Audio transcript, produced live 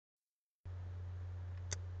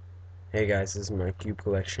Hey guys, this is my cube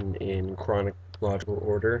collection in chronological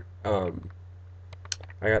order. I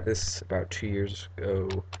got this about 2 years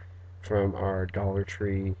ago from our Dollar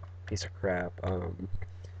Tree piece of crap.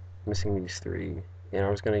 Missing these three, and I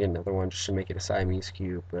was gonna get another one just to make it a Siamese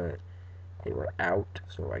cube, but they were out,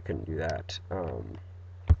 so I couldn't do that.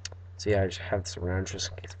 So yeah, I just have this around just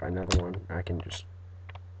in case I find another one. I can just,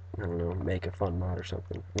 I don't know, make a fun mod or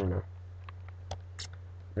something. I don't know.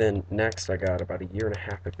 Then next, I got about a year and a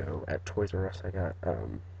half ago at Toys R Us. I got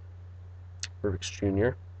Rubik's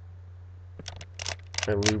Jr.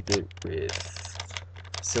 I lubed it with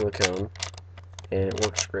silicone, and it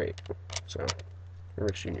works great. So,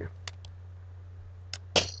 Rubik's Jr.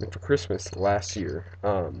 And for Christmas last year,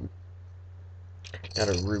 got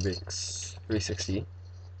a Rubik's 360.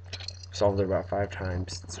 Solved it about 5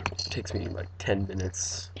 times. It takes me like 10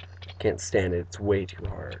 minutes. Can't stand it. It's way too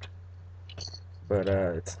hard. But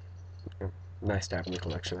it's nice to have in the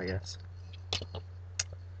collection, I guess.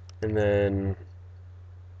 And then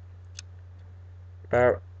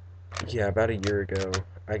about about a year ago,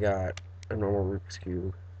 I got a normal Rubik's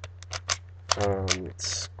cube.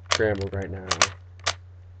 It's scrambled right now,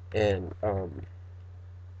 and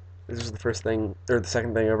this was the first thing, or the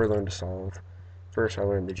second thing I ever learned to solve. First, I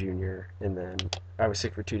learned the junior, and then I was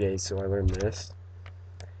sick for 2 days, so I learned this.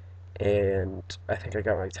 And I think I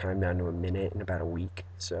got my time down to a minute in about a week.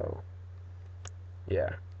 So,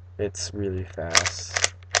 yeah, it's really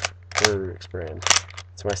fast for Rubik's brand.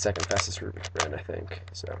 It's my second fastest Rubik's brand, I think.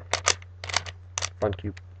 So, fun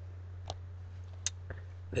cube.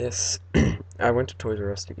 This, I went to Toys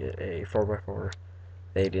R Us to get a 4x4.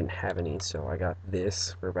 They didn't have any, so I got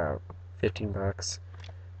this for about 15 bucks.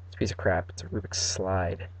 It's a piece of crap. It's a Rubik's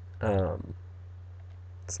slide. Um,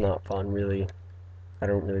 it's not fun, really. I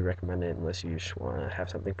don't really recommend it unless you just want to have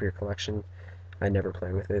something for your collection. I never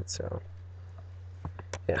play with it, so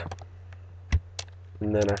yeah.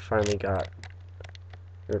 And then I finally got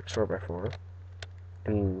Rubik's 4x4,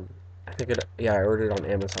 and I ordered it on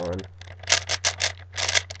Amazon.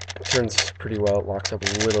 It turns pretty well. It locks up a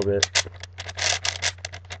little bit.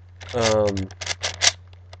 Um,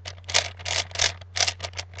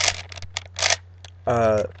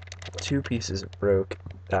 uh, two pieces broke.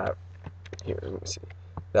 That Here, let me see.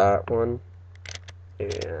 That one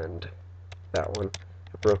and that one.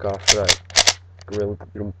 It broke off, but I really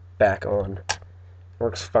put them back on.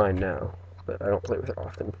 Works fine now, but I don't play with it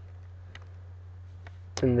often.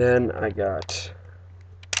 And then I got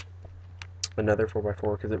another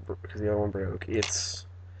 4x4 because the other one broke. It's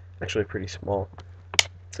actually pretty small.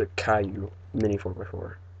 It's a Caillou mini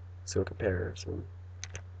 4x4, so it compares, and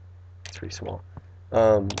it's pretty small.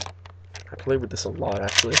 I played with this a lot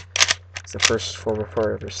actually. It's the first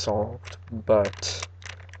 4x4 I ever solved, but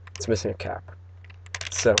it's missing a cap.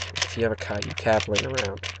 So if you have a Caillou cap laying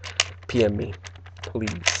around, PM me,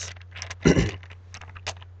 please.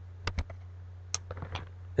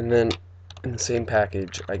 And then in the same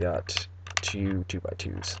package, I got two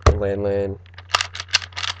 2x2s. The Lan,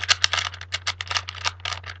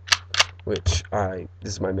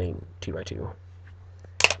 this is my main 2x2.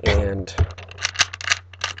 And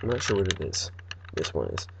I'm not sure what it is. This one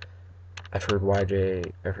is. I've heard YJ,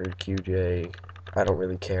 I've heard QJ. I don't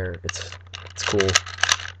really care. It's cool. It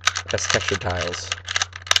has textured tiles.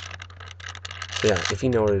 So yeah, if you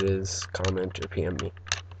know what it is, comment or PM me.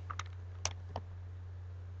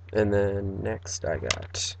 And then next I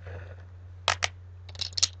got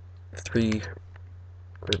 3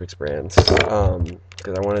 Rubik's brands,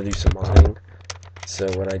 because I want to do some modding. So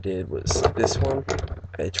what I did was this one.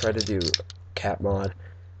 I tried to do cat mod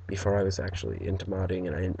before I was actually into modding,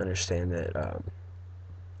 and I didn't understand that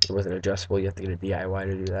it wasn't adjustable. You have to get a DIY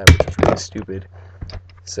to do that, which is really stupid.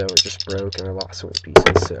 So it just broke, and I lost so many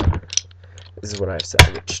pieces. So this is what I've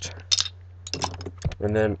salvaged.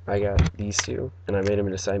 And then I got these two, and I made them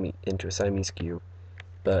into a Siamese cube.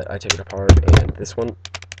 But I took it apart, and this one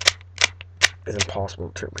is impossible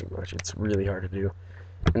to turn pretty much. It's really hard to do.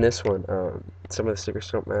 And this one, some of the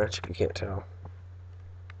stickers don't match, if you can't tell.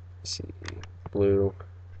 See, blue,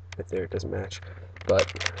 right there, it doesn't match.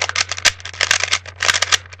 But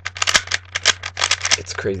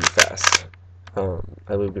it's crazy fast. I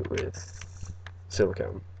lubed it with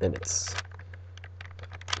silicone, and it's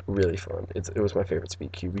really fun. It was my favorite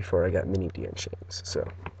speed cube before I got mini DN Shanks. So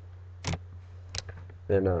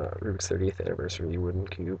then Rubik's 30th anniversary wooden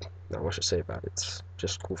cube. Not much to say about it. It's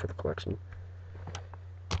just cool for the collection.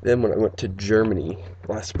 Then when I went to Germany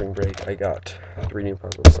last spring break, I got 3 new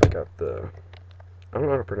puzzles. I got I don't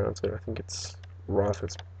know how to pronounce it. I think it's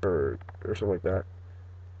Rothensberg or something like that.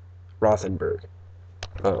 Rothenberg.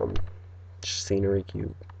 Scenery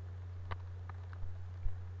cube.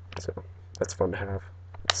 So that's fun to have.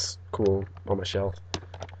 It's cool on my shelf.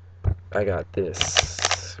 I got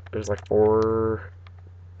this. It was like four,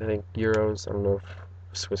 I think, euros. I don't know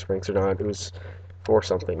if Swiss francs or not. It was for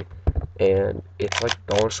something, and it's like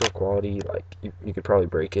dollar store quality. Like you could probably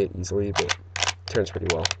break it easily, but it turns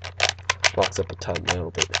pretty well. Locks up a ton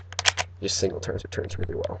now, but just single turns, it turns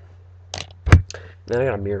really well. Then I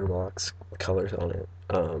got a mirror box with colors on it.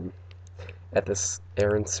 At this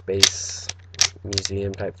Air and Space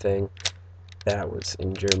museum type thing. That was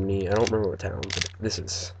in Germany. I don't remember what town, but this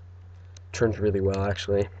is turns really well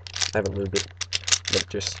actually. I haven't lubed it, but it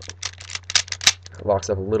just locks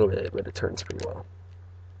up a little bit, but it turns pretty well.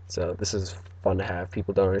 So this is fun to have.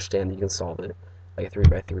 People don't understand that you can solve it like a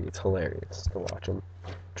 3x3. It's hilarious to watch them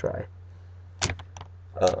try.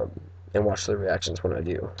 And watch their reactions when I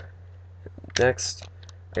do. Next,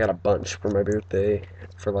 I got a bunch for my birthday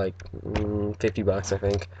for like $50 I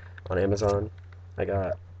think on Amazon. I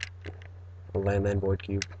got a Landman Void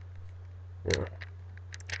Cube. Yeah,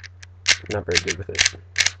 not very good with it.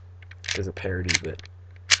 It's a parody, but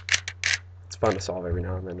it's fun to solve every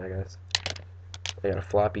now and then, I guess. I got a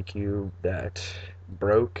floppy cube that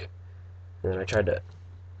broke, and I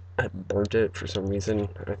burnt it for some reason.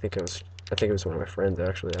 I think it was one of my friends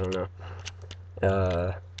actually. I don't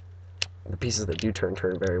know. The pieces that do turn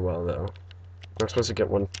very well though. I was supposed to get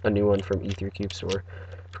a new one from E3 Cube Store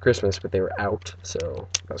for Christmas, but they were out, so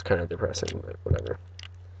that was kind of depressing. But whatever.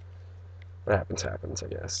 What happens, happens, I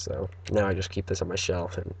guess. So now I just keep this on my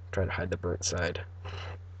shelf and try to hide the burnt side.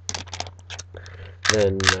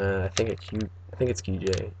 Then I think it's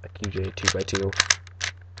QJ, a QJ 2x2.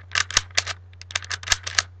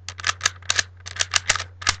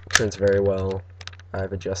 Turns very well.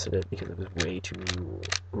 I've adjusted it because it was way too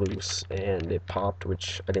loose and it popped,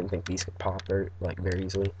 which I didn't think these could pop very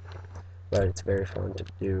easily. But it's very fun to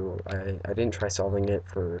do. I didn't try solving it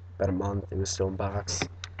for about a month. It was still in box,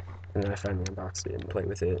 and then I finally unboxed it and played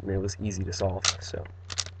with it, and it was easy to solve. So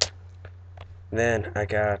then I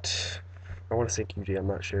got, I want to say QJ, I'm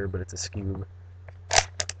not sure, but it's a Scoob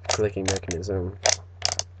clicking mechanism.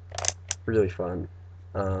 Really fun.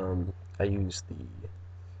 I used the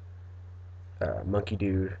Monkey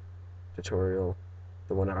Dude tutorial,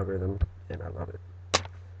 the one algorithm, and I love it.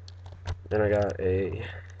 Then I got a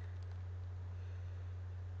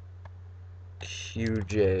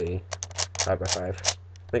QJ 5x5. I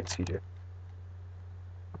think it's QJ.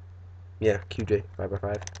 Yeah, QJ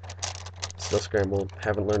 5x5. Still scrambled.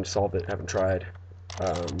 Haven't learned to solve it. Haven't tried.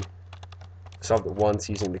 Solved it once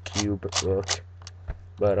using the cube book,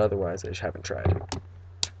 but otherwise I just haven't tried.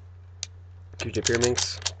 QJ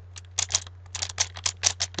Pyraminx.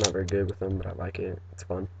 Not very good with them, but I like it. It's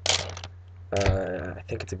fun. I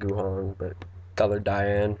think it's a Guhong, but colored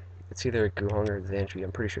Diane. It's either a Guhong or a Zantry.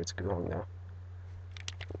 I'm pretty sure it's a Guhong though.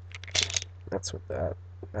 That's what that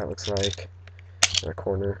looks like in a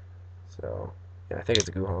corner. So yeah, I think it's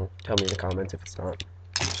a Guhong. Tell me in the comments if it's not.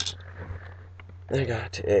 Then I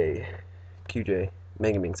got a QJ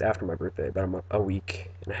Megaminx after my birthday, about a week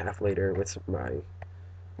and a half later with my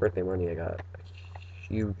birthday money. I got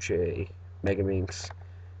a QJ Megaminx.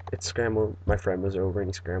 It scrambled. My friend was over and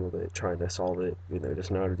he scrambled it, trying to solve it. You know,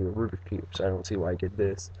 doesn't know how to do a Rubik's Cube, so I don't see why I did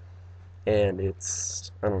this. And I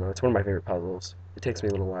don't know, it's one of my favorite puzzles. It takes me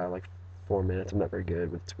a little while, like 4 minutes. I'm not very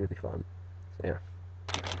good, but it's really fun. So, yeah.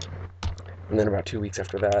 And then about 2 weeks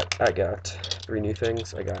after that, I got 3 new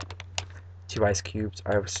things. I got 2 ice cubes.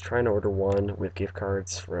 I was trying to order one with gift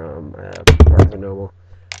cards from Barnes & Noble,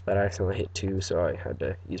 but I accidentally hit 2, so I had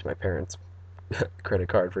to use my parents' credit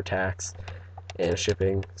card for tax and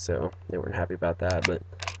shipping, so they weren't happy about that. But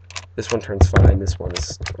this one turns fine. This one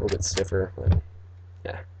is a little bit stiffer, but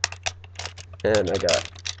yeah. And I got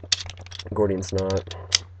Gordian's Knot.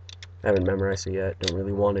 I haven't memorized it yet. Don't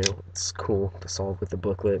really want to. It's cool to solve with the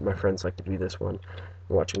booklet. My friends like to do this one,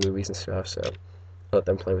 watching movies and stuff, so I'll let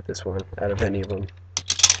them play with this one out of any of them.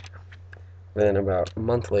 Then about a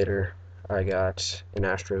month later, I got an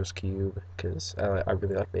Astros cube because I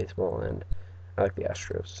really like baseball and I like the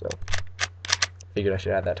Astros, so figured I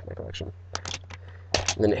should add that to my collection.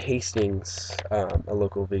 And then at Hastings, a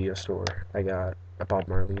local video store, I got a Bob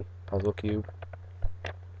Marley puzzle cube.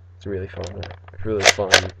 It's really fun. It's really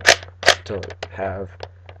fun to have.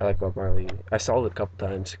 I like Bob Marley. I solved it a couple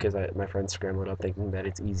times because my friends scrambled up thinking that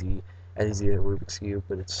it's easy as a Rubik's Cube,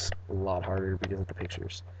 but it's a lot harder because of the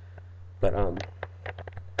pictures. But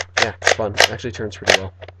yeah, it's fun. It actually turns pretty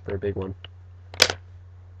well for a big one.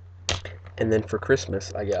 And then for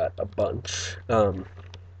Christmas, I got a bunch. I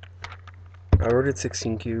ordered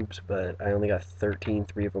 16 cubes, but I only got 13.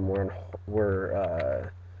 3 of them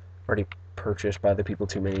were already purchased by the people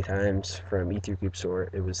too many times from E3 Cube Store.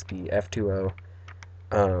 It was the F2O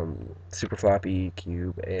Super Floppy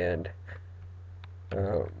Cube, and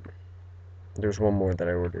um, there's one more that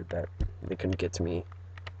I ordered that they couldn't get to me.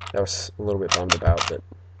 I was a little bit bummed about, but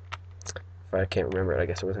if I can't remember it, I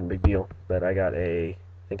guess it wasn't a big deal. But I got I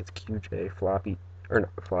think it's QJ floppy, or not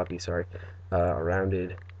floppy, sorry,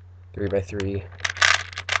 rounded 3x3.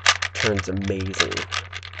 Turns amazing.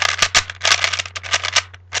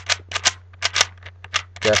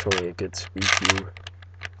 Definitely a good speed cube,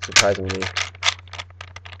 surprisingly.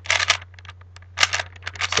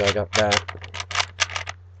 So I got that,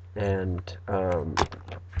 and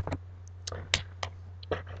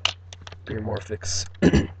Pyromorphix.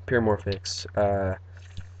 Pyromorphix. I want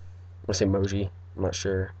to say Moji. I'm not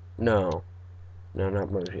sure. No, not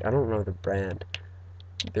Moji. I don't know the brand.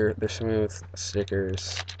 They're smooth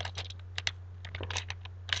stickers.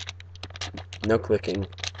 No clicking.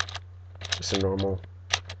 Just a normal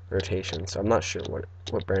rotation. So I'm not sure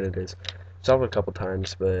what brand it is. Solved it a couple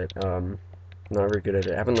times, but not very good at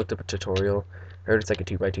it. I haven't looked up a tutorial. I heard it's like a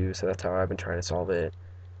 2x2, so that's how I've been trying to solve it.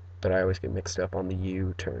 But I always get mixed up on the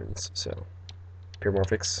U turns. So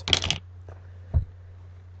Pyromorphix,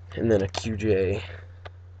 and then a QJ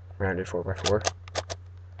rounded 4x4.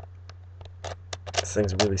 This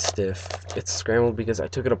thing's really stiff. It's scrambled because I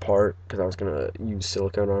took it apart because I was gonna use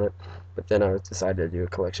silicone on it, but then I decided to do a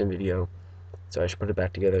collection video, so I should put it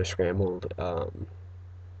back together scrambled. I'll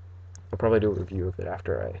probably do a review of it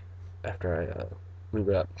after I move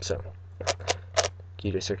it up. So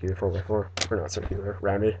QJ circular 4x4, or not circular,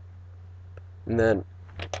 rounded, and then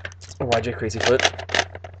a YJ Crazy Foot.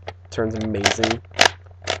 Turns amazing,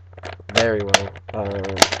 very well.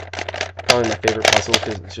 Probably my favorite puzzle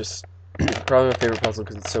because it's just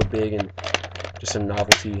it's so big and just a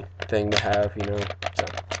novelty thing to have, you know. So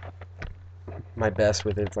my best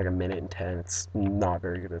with it's like 1:10. It's not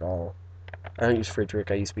very good at all. I don't use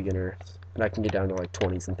Friedrich. I use beginner, and I can get down to like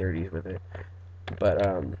 20s and 30s with it.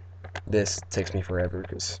 But this takes me forever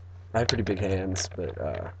because I have pretty big hands, but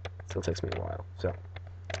it still takes me a while. So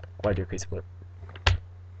YJ Crazy Foot.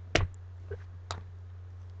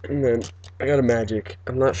 And then I got a Magic.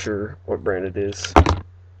 I'm not sure what brand it is.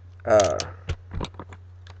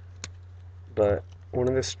 But one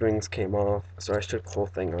of the strings came off, so I stripped the whole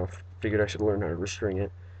thing off. Figured I should learn how to restring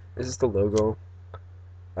it. This is the logo.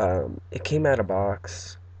 It came out of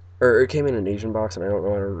box, or it came in an Asian box, and I don't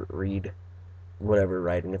know how to read whatever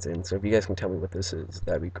writing it's in. So if you guys can tell me what this is,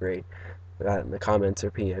 that'd be great. In the comments or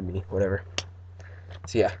PM me, whatever.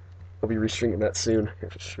 So yeah, I'll be restringing that soon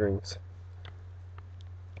if it strings.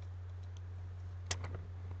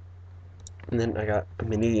 And then I got a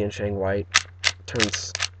mini Yansheng white.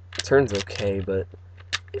 Turns okay, but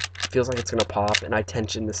it feels like it's gonna pop, and I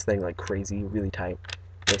tension this thing like crazy, really tight.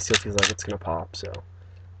 And it still feels like it's gonna pop, so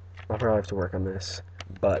I'll probably have to work on this.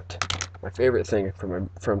 But my favorite thing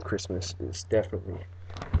from Christmas is definitely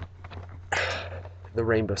the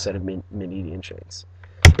rainbow set of mini Yanshengs.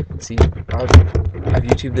 See, I've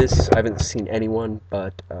YouTubed this. I haven't seen anyone,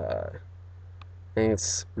 but I think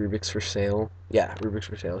it's Rubik's for Sale. Yeah, Rubik's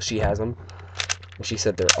for Sale. She has them, and she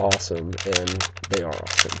said they're awesome, and they are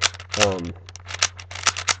awesome.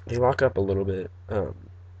 They lock up a little bit.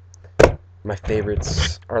 My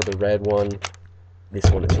favorites are the red one. This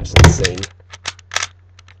one is just insane.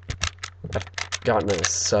 I've gotten a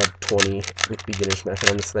sub 20 with beginner's method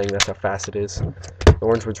on this thing. That's how fast it is. The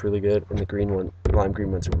orange one's really good, and the green one, lime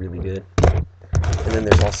green one's really good. And then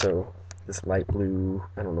there's also this light blue.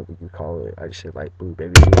 I don't know what you call it. I just say light blue,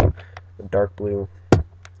 baby blue, dark blue,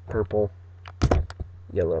 purple,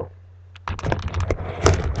 yellow.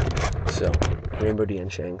 So Rainbow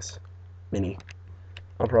Yanshengs mini.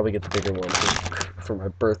 I'll probably get the bigger one for my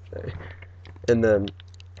birthday. And then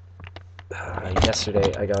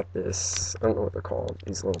yesterday I got this, I don't know what they're called,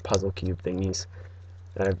 these little puzzle cube thingies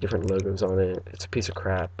that have different logos on it. It's a piece of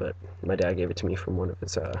crap, but my dad gave it to me from one of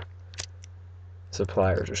his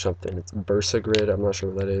suppliers or something. It's VersaGrid. I'm not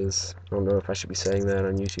sure what that is. I don't know if I should be saying that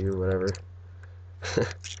on YouTube or whatever.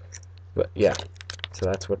 But yeah, so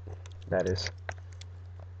that's what that is.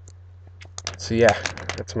 So yeah,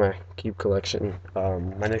 that's my cube collection.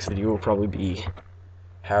 My next video will probably be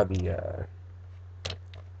how the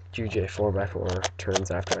QJ 4x4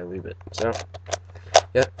 turns after I leave it. So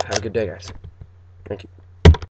yeah, have a good day, guys. Thank you.